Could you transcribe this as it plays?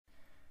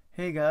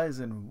Hey guys,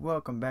 and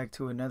welcome back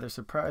to another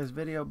surprise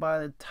video. By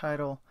the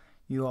title,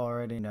 you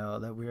already know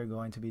that we are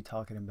going to be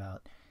talking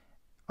about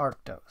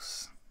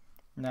Arctos.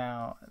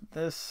 Now,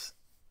 this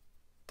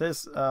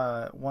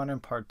one in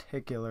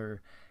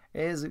particular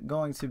is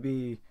going to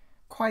be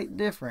quite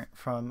different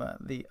from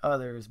the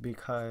others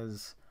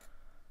because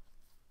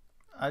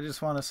I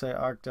just want to say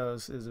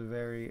Arctos is a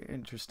very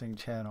interesting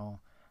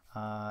channel.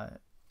 Uh,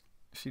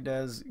 she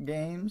does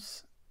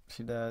games.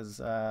 She does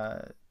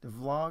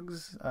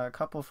vlogs, a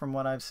couple from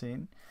what I've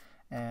seen,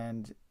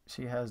 and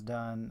she has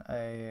done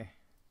a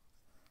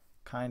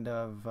kind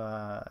of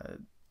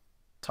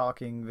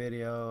talking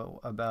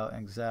video about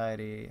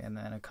anxiety, and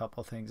then a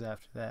couple things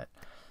after that.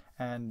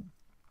 And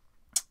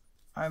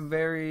I'm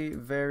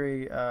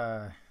very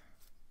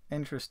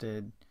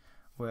interested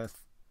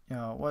with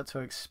what to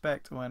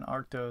expect when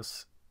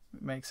Arctos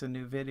makes a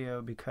new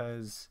video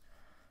because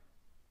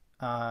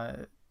uh,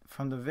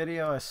 from the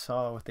video I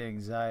saw with the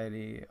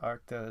anxiety,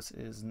 Arctos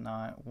is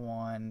not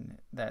one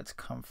that's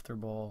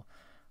comfortable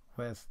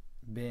with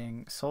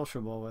being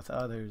sociable with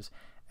others.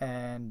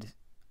 And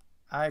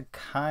I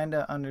kind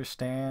of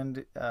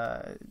understand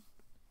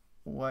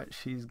what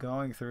she's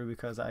going through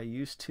because I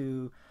used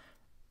to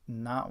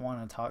not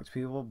want to talk to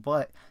people,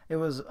 but it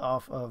was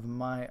off of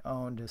my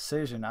own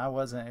decision. I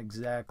wasn't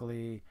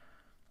exactly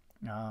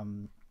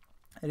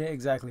it didn't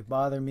exactly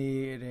bother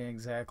me. It didn't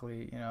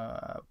exactly,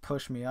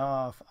 push me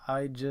off.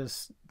 I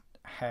just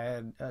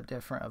had a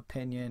different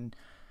opinion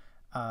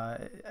uh,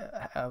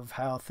 of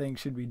how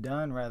things should be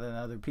done rather than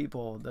other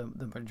people,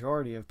 the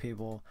majority of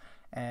people.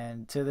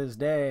 And to this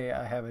day,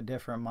 I have a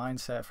different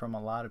mindset from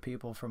a lot of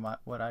people, from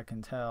what I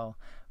can tell.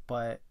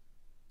 But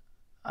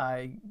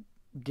I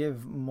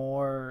give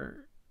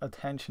more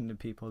attention to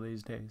people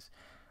these days.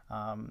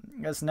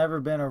 It's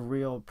never been a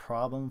real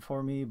problem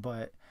for me,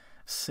 but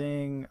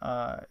seeing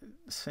how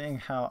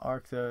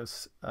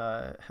Arctos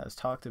has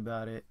talked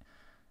about it,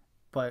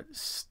 but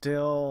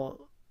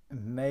still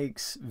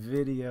makes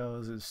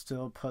videos and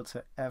still puts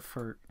an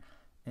effort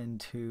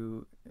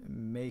into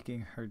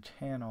making her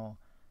channel.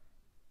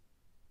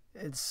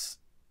 It's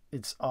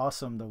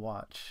awesome to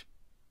watch,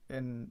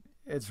 and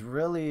it's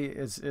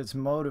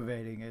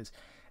motivating. Is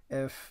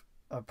if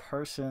a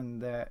person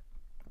that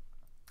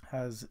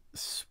has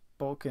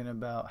spoken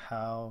about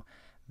how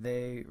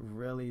they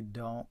really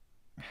don't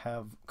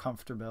have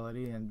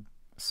comfortability in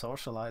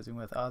socializing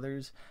with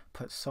others,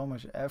 put so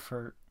much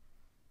effort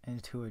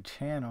into a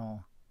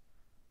channel,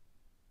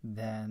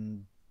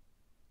 then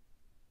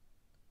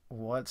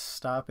what's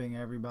stopping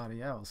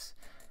everybody else?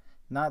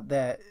 Not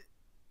that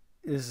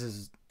this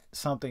is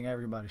something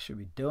everybody should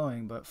be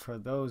doing, but for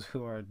those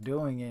who are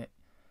doing it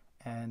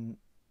and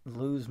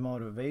lose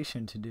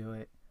motivation to do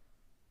it,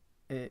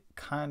 it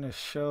kind of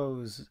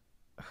shows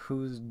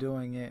who's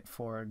doing it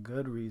for a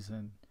good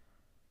reason,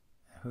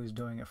 who's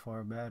doing it for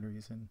a bad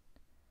reason.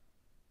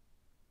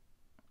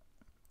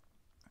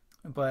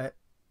 But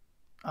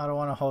I don't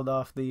want to hold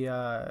off the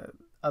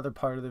other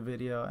part of the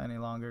video any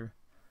longer,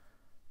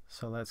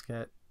 so let's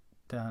get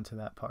down to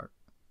that part,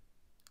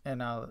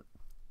 and I'll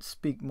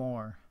speak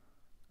more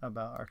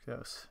about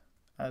Arctos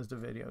as the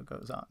video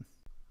goes on.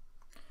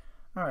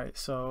 Alright,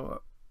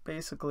 so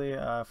basically,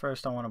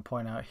 first I want to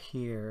point out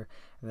here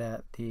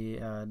that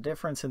the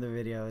difference in the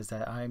video is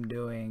that I'm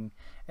doing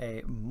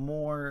a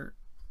more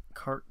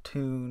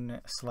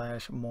cartoon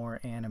slash more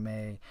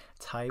anime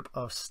type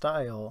of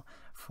style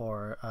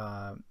for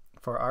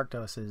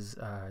Arctos's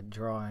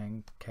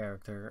drawing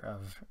character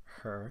of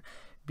her,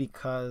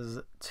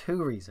 because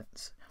two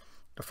reasons.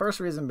 The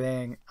first reason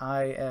being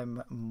I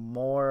am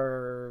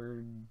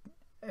more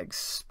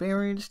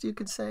experienced, you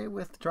could say,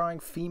 with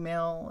drawing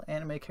female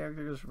anime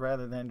characters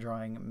rather than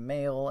drawing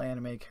male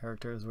anime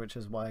characters, which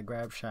is why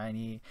Grab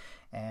Shiny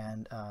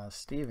and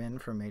Steven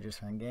from Major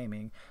Fan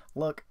Gaming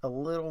look a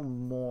little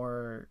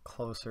more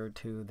closer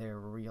to their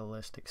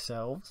realistic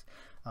selves,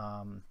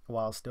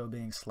 while still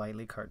being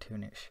slightly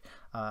cartoonish.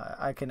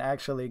 I can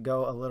actually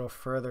go a little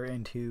further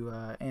into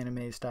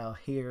anime style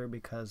here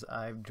because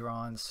I've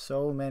drawn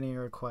so many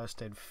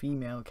requested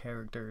female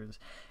characters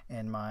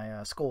in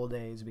my school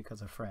days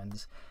because of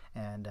friends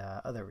and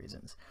other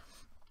reasons.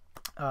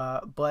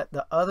 But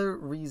the other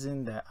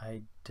reason that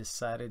I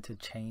decided to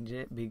change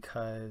it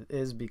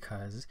is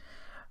because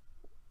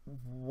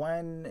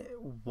when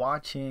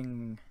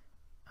watching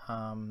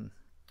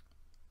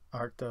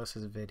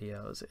Arctos's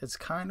videos, it's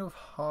kind of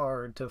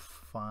hard to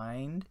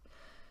find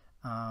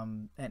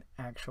an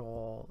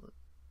actual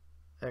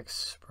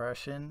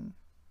expression.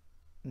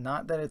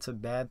 Not that it's a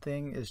bad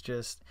thing, it's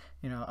just,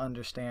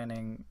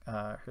 understanding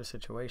her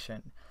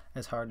situation.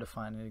 It's hard to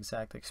find an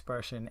exact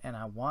expression, and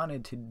I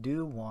wanted to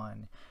do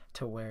one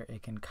to where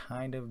it can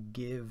kind of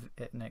give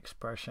it an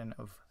expression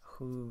of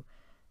who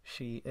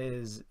she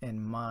is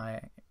in my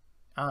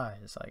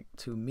eyes. Like,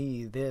 to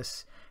me,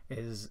 this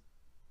is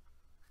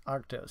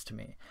Arctos to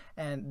me.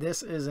 And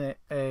this isn't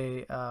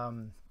a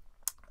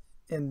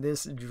in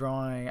this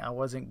drawing I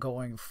wasn't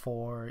going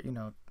for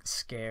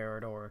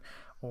scared or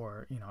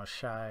or you know,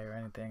 shy or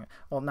anything.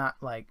 Well, not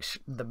like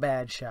the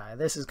bad shy.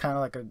 This is kind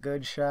of like a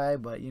good shy,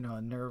 but you know,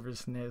 a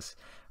nervousness,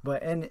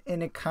 but in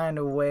a kind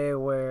of way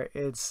where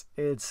it's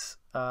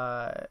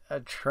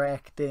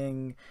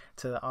attracting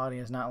to the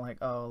audience. Not like,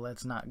 oh,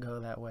 let's not go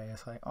that way.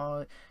 It's like,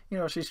 oh, you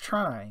know, she's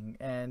trying,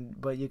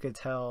 but you could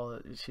tell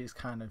she's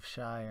kind of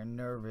shy or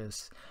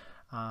nervous,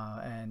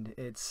 and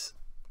it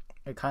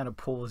kind of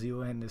pulls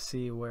you in to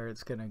see where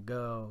it's gonna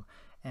go.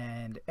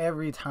 And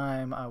every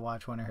time I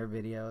watch one of her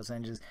videos,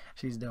 and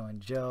she's doing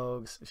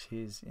jokes,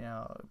 she's, you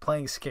know,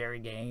 playing scary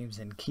games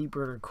and keep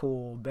her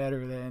cool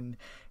better than,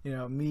 you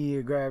know, me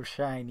or Grab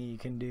Shiny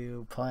can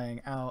do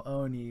playing Ao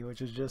Oni,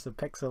 which is just a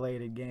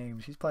pixelated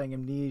game. She's playing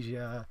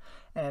Amnesia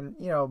and,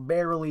 you know,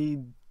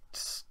 barely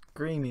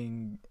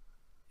screaming.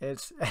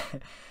 It's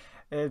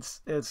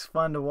it's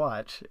fun to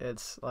watch.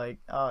 It's like,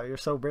 oh, you're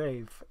so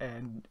brave,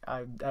 and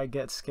I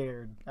get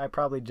scared. I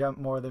probably jump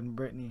more than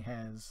Brittany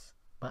has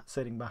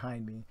sitting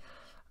behind me,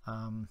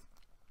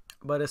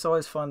 but it's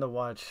always fun to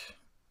watch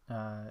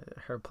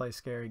her play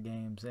scary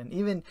games, and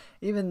even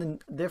the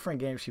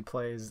different games she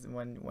plays,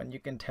 when you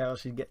can tell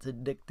she gets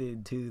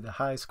addicted to the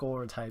high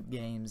score type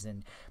games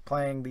and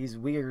playing these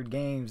weird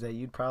games that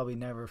you'd probably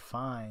never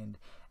find,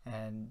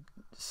 and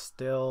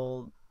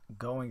still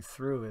going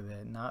through with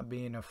it, not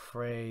being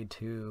afraid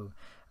to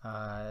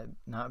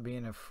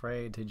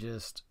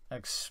just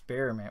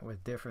experiment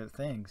with different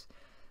things,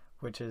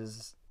 which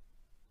is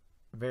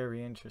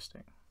very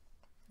interesting.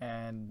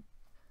 And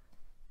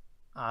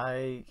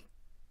I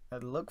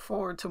look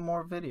forward to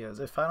more videos.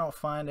 If I don't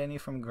find any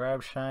from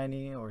Grab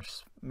Shiny or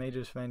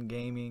Major Sven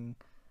Gaming,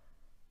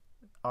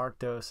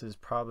 Arctos is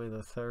probably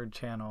the third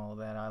channel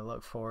that I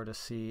look forward to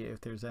see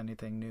if there's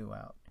anything new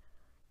out.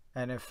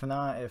 And if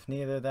not, if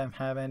neither of them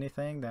have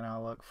anything, then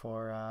I'll look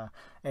for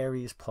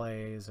Aries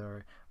Plays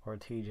or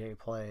TJ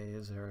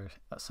Plays or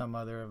some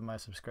other of my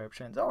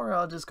subscriptions, or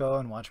I'll just go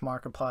and watch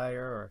Markiplier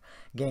or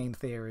Game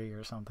Theory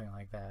or something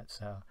like that.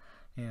 So,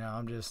 you know,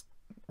 I'm just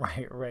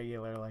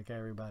regular like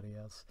everybody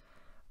else.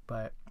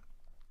 But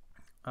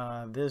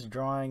this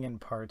drawing in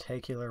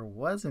particular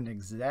wasn't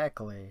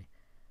exactly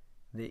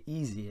the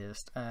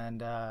easiest,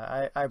 and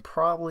I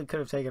probably could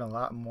have taken a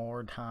lot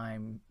more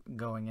time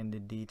going into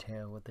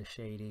detail with the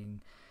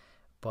shading,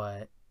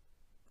 but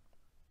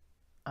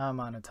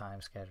I'm on a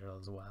time schedule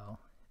as well,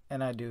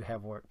 and I do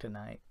have work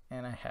tonight,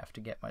 and I have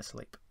to get my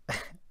sleep.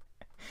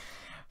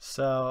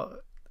 So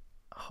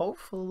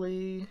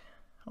hopefully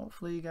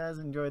you guys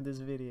enjoyed this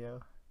video,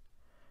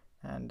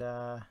 and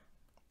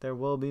there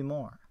will be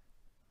more.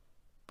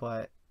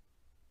 But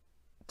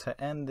to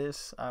end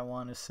this, I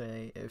want to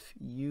say, if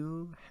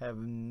you have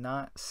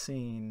not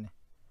seen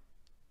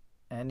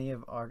any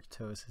of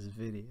Arctos'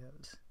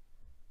 videos,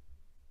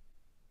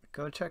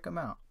 go check them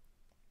out,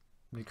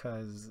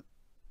 because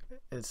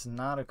it's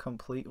not a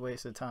complete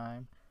waste of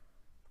time.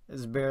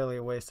 It's barely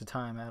a waste of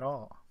time at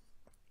all.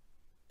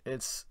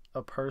 It's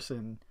a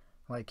person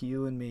like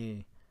you and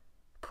me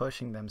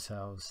pushing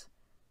themselves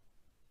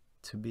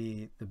to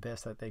be the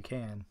best that they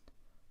can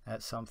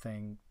at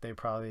something they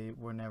probably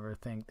would never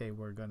think they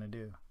were going to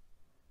do.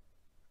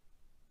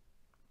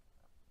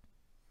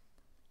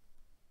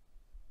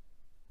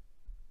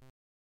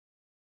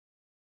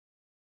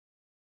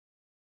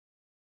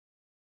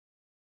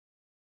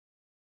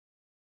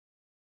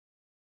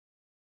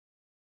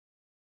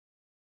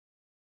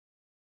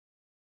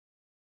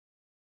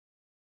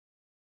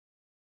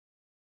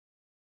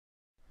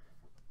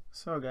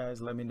 So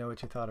guys, let me know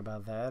what you thought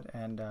about that,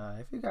 and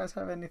if you guys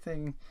have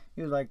anything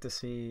you'd like to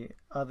see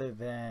other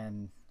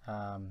than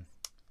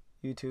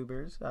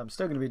YouTubers, I'm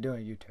still going to be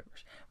doing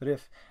YouTubers, but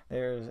if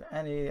there's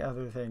any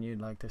other thing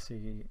you'd like to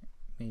see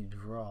me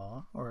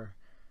draw or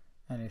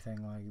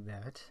anything like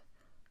that,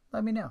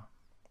 let me know.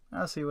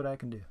 I'll see what I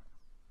can do.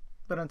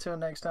 But until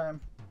next time,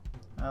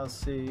 I'll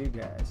see you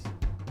guys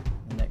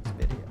in the next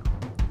video.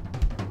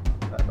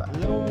 Bye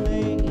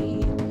bye.